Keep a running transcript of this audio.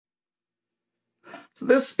So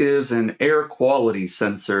this is an air quality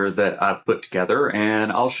sensor that I've put together,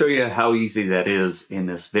 and I'll show you how easy that is in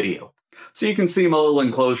this video. So you can see my little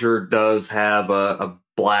enclosure does have a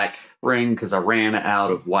black ring because I ran out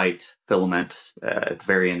of white filament at the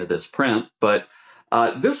very end of this print, but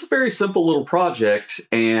this is a very simple little project,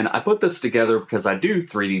 and I put this together because I do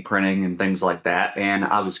 3D printing and things like that, and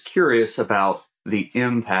I was curious about the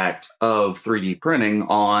impact of 3D printing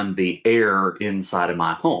on the air inside of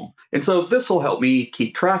my home. And so this will help me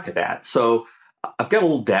keep track of that. So I've got a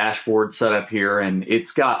little dashboard set up here, and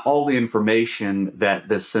it's got all the information that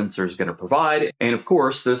this sensor is going to provide. And of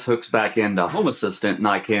course, this hooks back into Home Assistant, and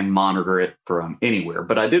I can monitor it from anywhere.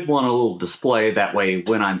 But I did want a little display, that way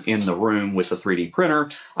when I'm in the room with the 3D printer,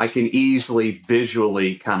 I can easily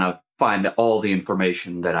visually kind of find all the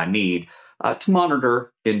information that I need to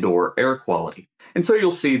monitor indoor air quality. And so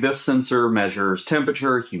you'll see this sensor measures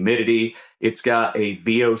temperature, humidity. It's got a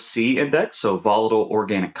VOC index, so volatile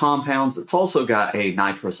organic compounds. It's also got a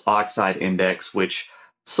nitrous oxide index, which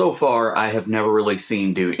so far I have never really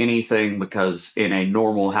seen do anything because in a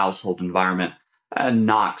normal household environment,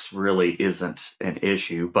 NOx really isn't an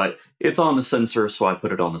issue, but it's on the sensor, so I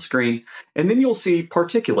put it on the screen. And then you'll see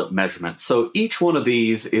particulate measurements. So each one of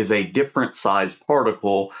these is a different size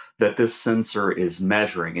particle that this sensor is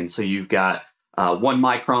measuring. And so you've got 1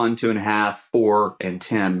 micron, 2.5, 4, and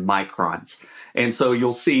 10 microns. And so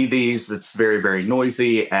you'll see these, it's very, very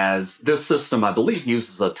noisy, as this system, I believe,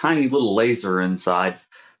 uses a tiny little laser inside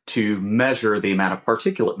to measure the amount of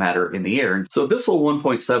particulate matter in the air. And so this little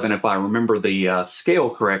 1.7, if I remember the scale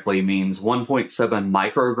correctly, means 1.7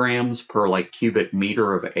 micrograms per cubic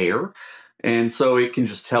meter of air. And so it can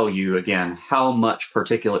just tell you, again, how much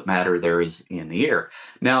particulate matter there is in the air.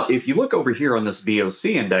 Now, if you look over here on this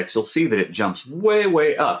VOC index, you'll see that it jumps way,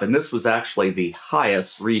 way up. And this was actually the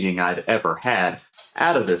highest reading I'd ever had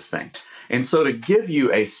out of this thing. And so to give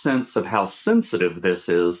you a sense of how sensitive this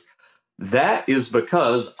is, that is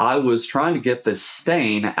because I was trying to get this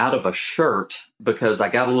stain out of a shirt because I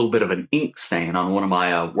got a little bit of an ink stain on one of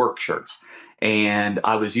my work shirts. And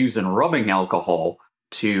I was using rubbing alcohol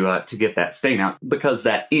to get that stain out because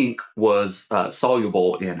that ink was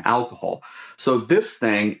soluble in alcohol. So this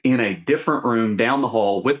thing in a different room down the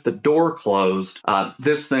hall with the door closed,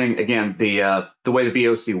 this thing, again, the way the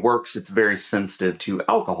VOC works, it's very sensitive to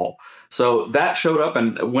alcohol. So that showed up,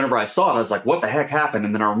 and whenever I saw it, I was like, what the heck happened?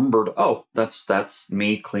 And then I remembered, oh, that's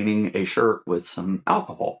me cleaning a shirt with some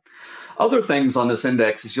alcohol. Other things on this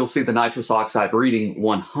index is you'll see the nitrous oxide reading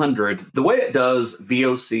 100. The way it does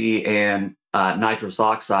VOC and nitrous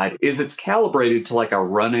oxide is it's calibrated to a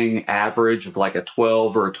running average of a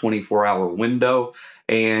 12 or a 24-hour window.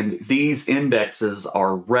 And these indexes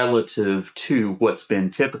are relative to what's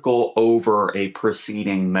been typical over a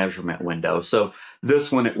preceding measurement window. So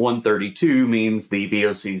this one at 132 means the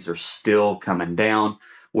VOCs are still coming down,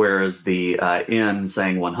 whereas the N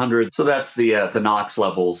saying 100. So that's the NOx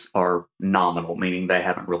levels are nominal, meaning they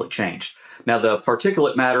haven't really changed. Now the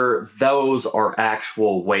particulate matter, those are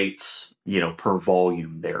actual weights, per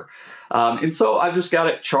volume there. And so I've just got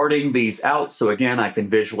it charting these out. So again, I can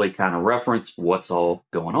visually kind of reference what's all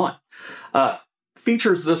going on.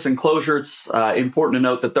 Features of this enclosure, it's important to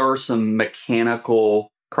note that there are some mechanical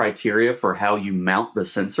criteria for how you mount the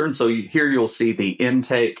sensor. And so here you'll see the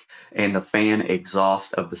intake and the fan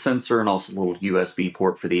exhaust of the sensor, and also a little USB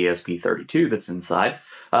port for the ESP32 that's inside.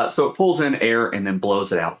 So it pulls in air and then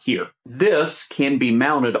blows it out here. This can be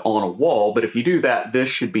mounted on a wall, but if you do that, this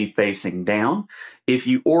should be facing down. If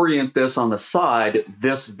you orient this on the side,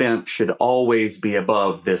 this vent should always be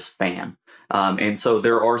above this fan. And so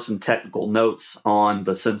there are some technical notes on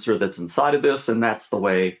the sensor that's inside of this, and that's the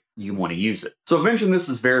way you want to use it. So I mentioned this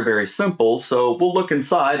is very, very simple. So we'll look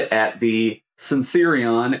inside at the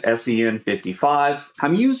Sensirion SEN55.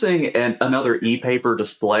 I'm using another e-paper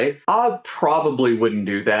display. I probably wouldn't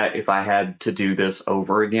do that if I had to do this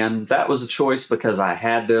over again. That was a choice because I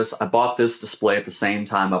had this. I bought this display at the same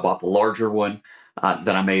time I bought the larger one that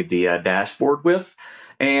I made the dashboard with.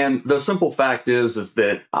 And the simple fact is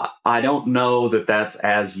that I don't know that that's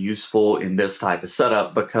as useful in this type of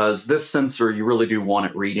setup because this sensor, you really do want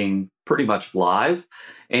it reading pretty much live.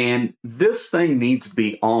 And this thing needs to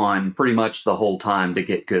be on pretty much the whole time to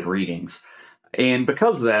get good readings. And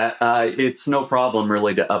because of that, it's no problem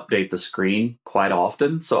really to update the screen quite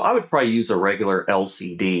often. So I would probably use a regular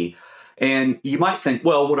LCD. And you might think,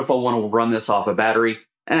 well, what if I want to run this off a battery?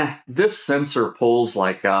 This sensor pulls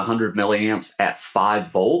 100 milliamps at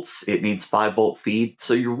 5 volts. It needs 5-volt feed.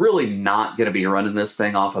 So you're really not going to be running this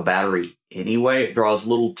thing off a battery anyway. It draws a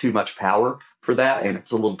little too much power for that, and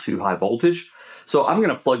it's a little too high voltage. So I'm going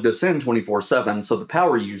to plug this in 24/7, so the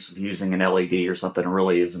power use of using an LED or something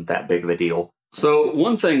really isn't that big of a deal. So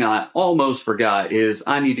one thing I almost forgot is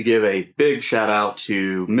I need to give a big shout out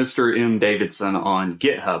to Mr. Mrmdavidson on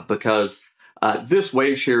GitHub, because this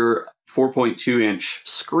Waveshare 4.2-inch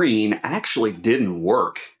screen actually didn't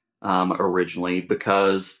work originally,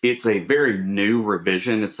 because it's a very new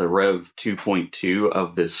revision. It's a Rev 2.2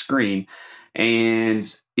 of this screen,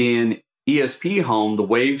 and in ESPHome, the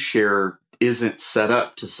Waveshare isn't set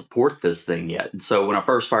up to support this thing yet. And so when I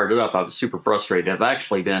first fired it up, I was super frustrated. I've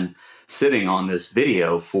actually been sitting on this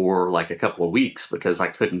video for like a couple of weeks because I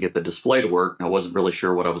couldn't get the display to work, and I wasn't really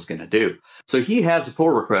sure what I was going to do. So he has a pull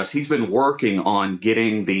request. He's been working on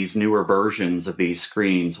getting these newer versions of these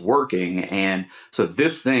screens working, and so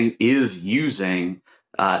this thing is using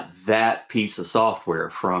that piece of software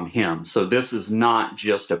from him. So this is not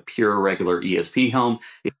just a pure regular ESPHome.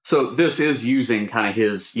 So this is using kind of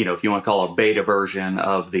his, you know, if you want to call it a beta version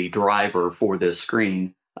of the driver for this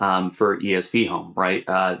screen for ESPHome, right?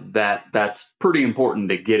 That's pretty important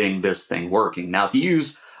to getting this thing working. Now, if you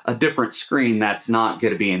use a different screen, that's not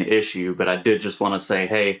going to be an issue, but I did just want to say,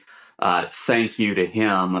 hey, thank you to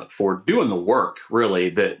him for doing the work, really,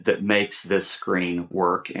 that makes this screen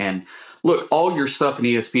work. And look, all your stuff in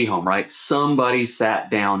ESPHome, right? Somebody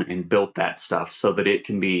sat down and built that stuff so that it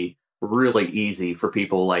can be really easy for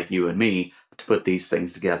people like you and me to put these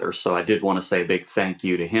things together. So I did want to say a big thank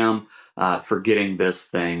you to him for getting this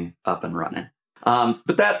thing up and running.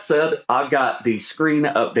 But that said, I've got the screen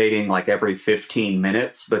updating like every 15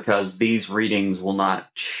 minutes because these readings will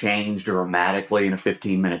not change dramatically in a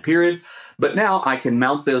 15-minute period. But now I can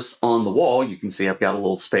mount this on the wall. You can see I've got a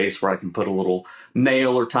little space where I can put a little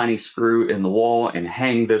nail or tiny screw in the wall and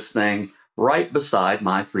hang this thing right beside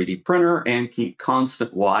my 3D printer and keep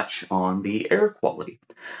constant watch on the air quality.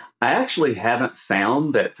 I actually haven't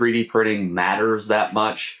found that 3D printing matters that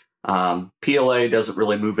much. PLA doesn't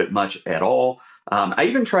really move it much at all. I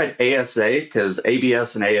even tried ASA, because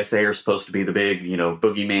ABS and ASA are supposed to be the big, you know,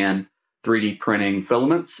 boogeyman 3D printing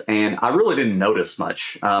filaments, and I really didn't notice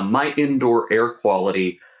much. My indoor air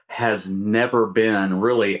quality has never been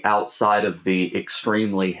really outside of the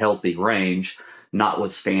extremely healthy range,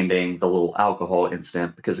 notwithstanding the little alcohol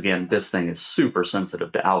incident, because again, this thing is super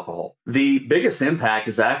sensitive to alcohol. The biggest impact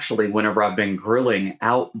is actually whenever I've been grilling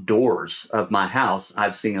outdoors of my house,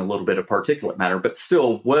 I've seen a little bit of particulate matter, but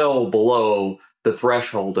still well below the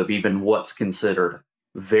threshold of even what's considered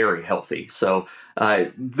very healthy. So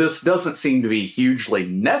this doesn't seem to be hugely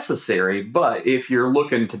necessary, but if you're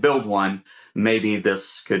looking to build one, maybe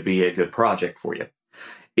this could be a good project for you.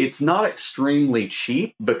 It's not extremely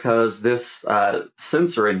cheap because this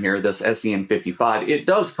sensor in here, this SEN55, it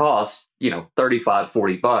does cost, you know, $35,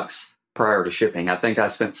 $40 prior to shipping. I think I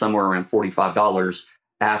spent somewhere around $45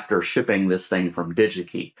 after shipping this thing from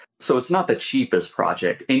DigiKey. So it's not the cheapest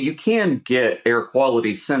project. And you can get air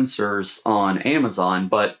quality sensors on Amazon,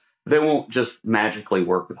 but they won't just magically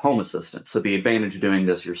work with Home Assistant. So the advantage of doing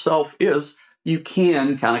this yourself is you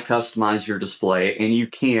can kind of customize your display and you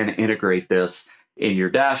can integrate this in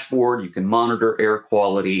your dashboard. You can monitor air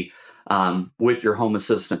quality with your Home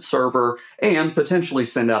Assistant server and potentially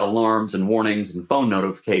send out alarms and warnings and phone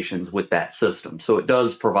notifications with that system. So it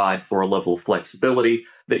does provide for a level of flexibility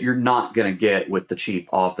that you're not going to get with the cheap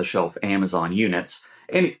off-the-shelf Amazon units.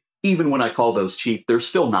 And even when I call those cheap, they're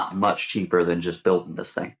still not much cheaper than just building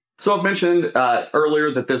this thing. So I've mentioned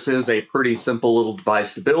earlier that this is a pretty simple little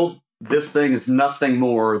device to build. This thing is nothing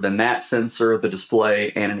more than that sensor, the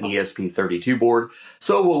display, and an ESP32 board.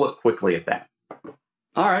 So we'll look quickly at that.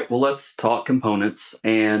 All right, well, let's talk components.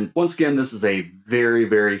 And once again, this is a very,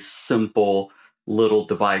 very simple little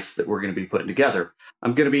device that we're going to be putting together.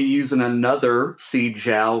 I'm going to be using another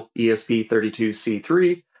Shoutout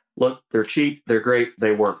ESP32C3. Look, they're cheap, they're great,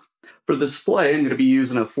 they work. For the display, I'm going to be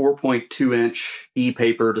using a 4.2-inch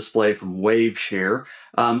e-paper display from Waveshare.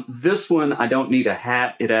 This one, I don't need a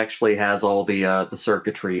hat. It actually has all the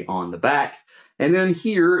circuitry on the back. And then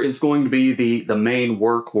here is going to be the main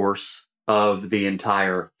workhorse of the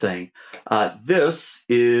entire thing. This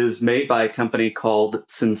is made by a company called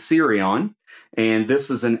Sensirion, and this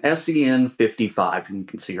is an SEN55. You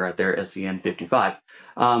can see right there, SEN55.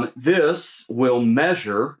 This will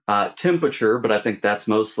measure temperature, but I think that's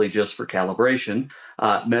mostly just for calibration.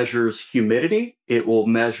 Measures humidity, it will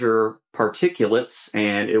measure particulates,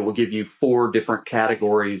 and it will give you 4 different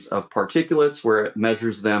categories of particulates where it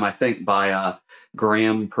measures them, I think, by a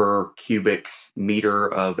gram per cubic meter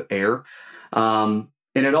of air.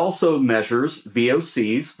 And it also measures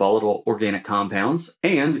VOCs, volatile organic compounds,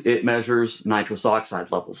 and it measures nitrous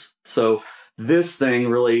oxide levels. So this thing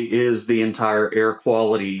really is the entire air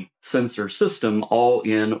quality sensor system all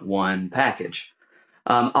in one package.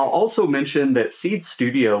 I'll also mention that Seed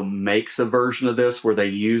Studio makes a version of this where they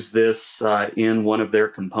use this in one of their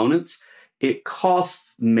components. It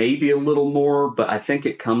costs maybe a little more, but I think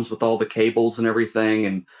it comes with all the cables and everything.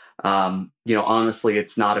 And, honestly,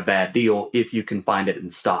 it's not a bad deal if you can find it in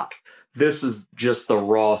stock. This is just the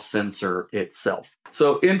raw sensor itself.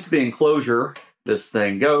 So into the enclosure, this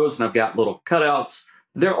thing goes, and I've got little cutouts.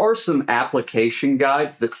 There are some application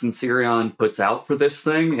guides that Sensirion puts out for this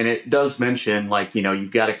thing, and it does mention,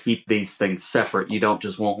 you've got to keep these things separate. You don't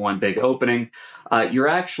just want one big opening. You're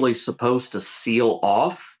actually supposed to seal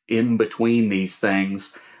off in between these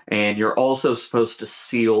things, and you're also supposed to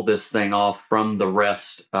seal this thing off from the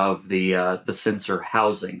rest of the sensor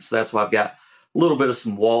housing. So that's why I've got a little bit of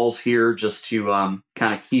some walls here just to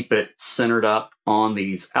kind of keep it centered up on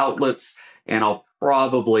these outlets, and I'll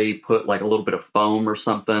probably put like a little bit of foam or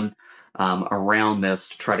something around this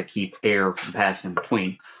to try to keep air from passing in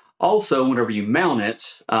between. Also, whenever you mount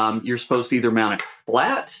it, you're supposed to either mount it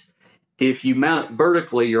flat. If you mount it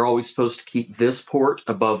vertically, you're always supposed to keep this port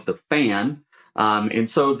above the fan. And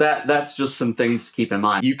so that's just some things to keep in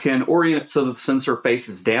mind. You can orient it so that the sensor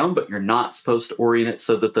faces down, but you're not supposed to orient it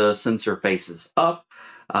so that the sensor faces up.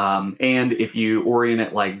 And if you orient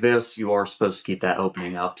it like this, you are supposed to keep that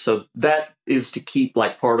opening up. So that is to keep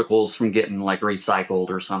like particles from getting like recycled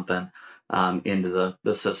or something into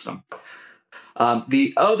the system.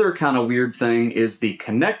 The other kind of weird thing is the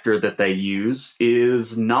connector that they use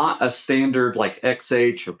is not a standard like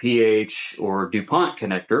XH or PH or DuPont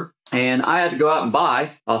connector. And I had to go out and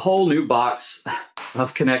buy a whole new box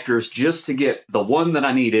of connectors just to get the one that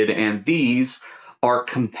I needed. And these are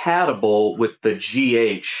compatible with the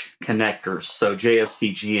GH connectors, so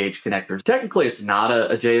JST GH connectors. Technically, it's not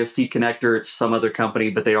a JST connector, it's some other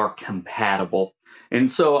company, but they are compatible. And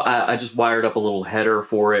so I just wired up a little header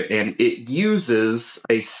for it, and it uses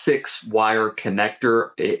a 6-wire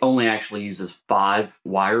connector. It only actually uses 5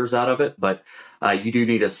 wires out of it, but you do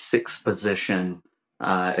need a 6-position,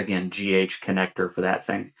 again, GH connector for that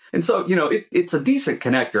thing. And so, it's a decent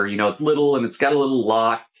connector. It's little and it's got a little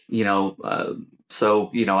lock,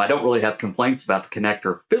 so, I don't really have complaints about the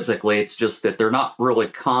connector physically. It's just that they're not really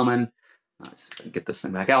common. Let's get this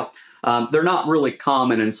thing back out. They're not really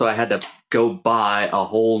common, and so I had to go buy a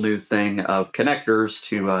whole new thing of connectors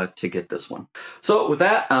to get this one. So with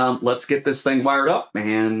that, let's get this thing wired up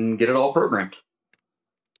and get it all programmed.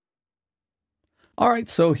 All right,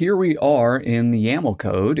 so here we are in the YAML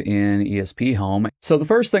code in ESPHome. So the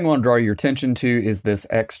first thing I want to draw your attention to is this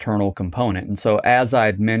external component. And so as I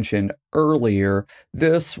had mentioned earlier,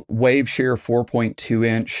 this WaveShare 4.2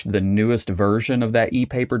 inch, the newest version of that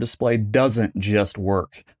e-paper display, doesn't just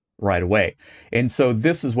work right away. And so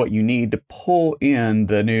this is what you need to pull in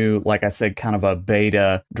the new, like I said, kind of a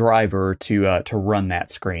beta driver to run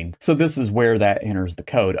that screen. So this is where that enters the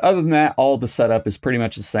code. Other than that, all the setup is pretty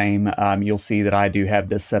much the same. You'll see that I do have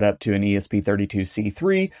this set up to an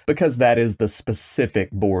ESP32C3 because that is the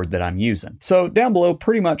specific board that I'm using. So down below,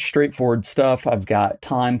 pretty much straightforward stuff. I've got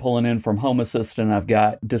time pulling in from Home Assistant. I've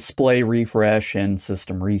got display refresh and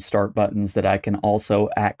system restart buttons that I can also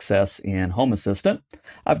access in Home Assistant.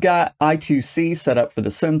 I've got I2C set up for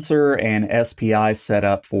the sensor and SPI set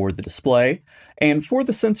up for the display. And for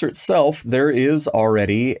the sensor itself, there is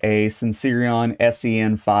already a Sensirion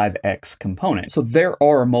SEN5X component. So there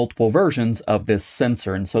are multiple versions of this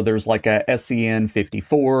sensor. And so there's like a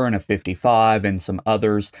SEN54 and a 55 and some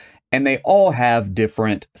others. And they all have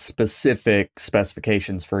different specific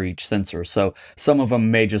specifications for each sensor. So some of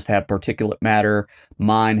them may just have particulate matter.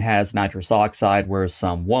 Mine has nitrous oxide, whereas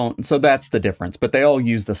some won't. And so that's the difference, but they all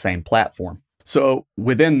use the same platform. So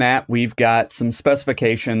within that, we've got some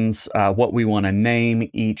specifications, what we want to name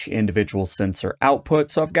each individual sensor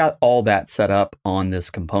output. So I've got all that set up on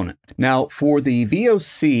this component. Now for the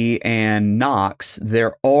VOC and NOx,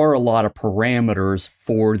 there are a lot of parameters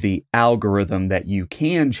for the algorithm that you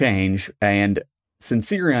can change, and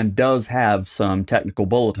Sensirion does have some technical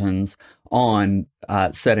bulletins on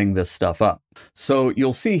setting this stuff up. So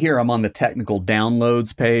you'll see here I'm on the technical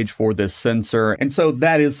downloads page for this sensor, and so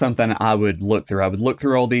that is something I would look through. I would look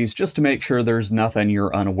through all these just to make sure there's nothing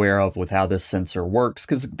you're unaware of with how this sensor works,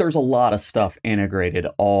 because there's a lot of stuff integrated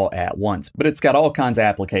all at once, but it's got all kinds of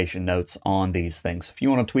application notes on these things. If you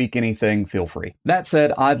want to tweak anything, feel free. That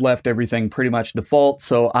said, I've left everything pretty much default,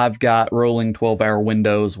 so I've got rolling 12-hour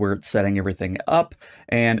windows where it's setting everything up,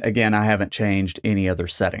 and again, I haven't changed any other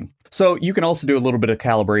setting. So you can also do a little bit of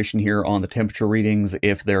calibration here on the temperature readings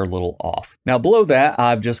if they're a little off. Now below that,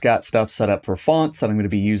 I've just got stuff set up for fonts that I'm going to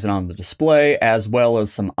be using on the display, as well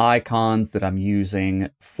as some icons that I'm using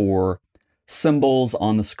for symbols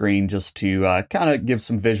on the screen just to kind of give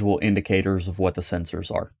some visual indicators of what the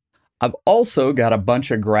sensors are. I've also got a bunch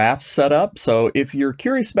of graphs set up, so if you're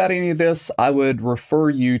curious about any of this, I would refer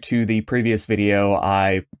you to the previous video.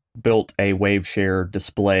 I built a Waveshare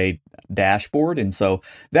display dashboard, and so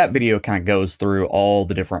that video kind of goes through all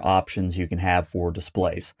the different options you can have for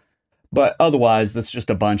displays. But otherwise, this is just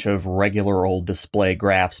a bunch of regular old display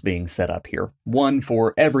graphs being set up here. One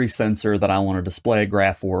for every sensor that I want to display a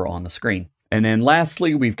graph for on the screen. And then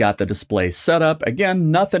lastly, we've got the display setup.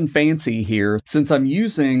 Again, nothing fancy here. Since I'm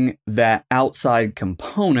using that outside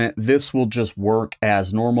component, this will just work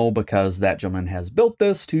as normal because that gentleman has built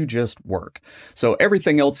this to just work. So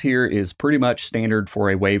everything else here is pretty much standard for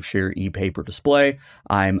a Waveshare ePaper display.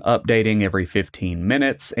 I'm updating every 15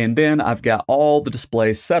 minutes, and then I've got all the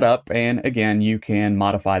displays set up. And again, you can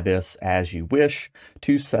modify this as you wish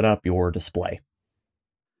to set up your display.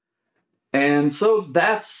 And so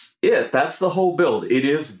that's it. That's the whole build. It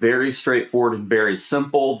is very straightforward and very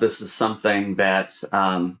simple. This is something that,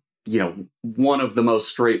 one of the most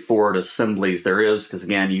straightforward assemblies there is, because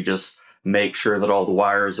again, you just make sure that all the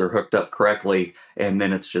wires are hooked up correctly, and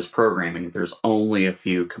then it's just programming. There's only a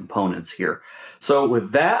few components here. So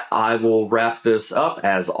with that, I will wrap this up.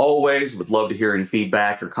 As always, would love to hear any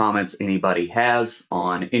feedback or comments anybody has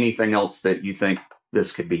on anything else that you think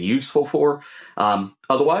this could be useful for.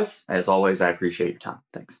 Otherwise, as always, I appreciate your time.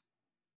 Thanks.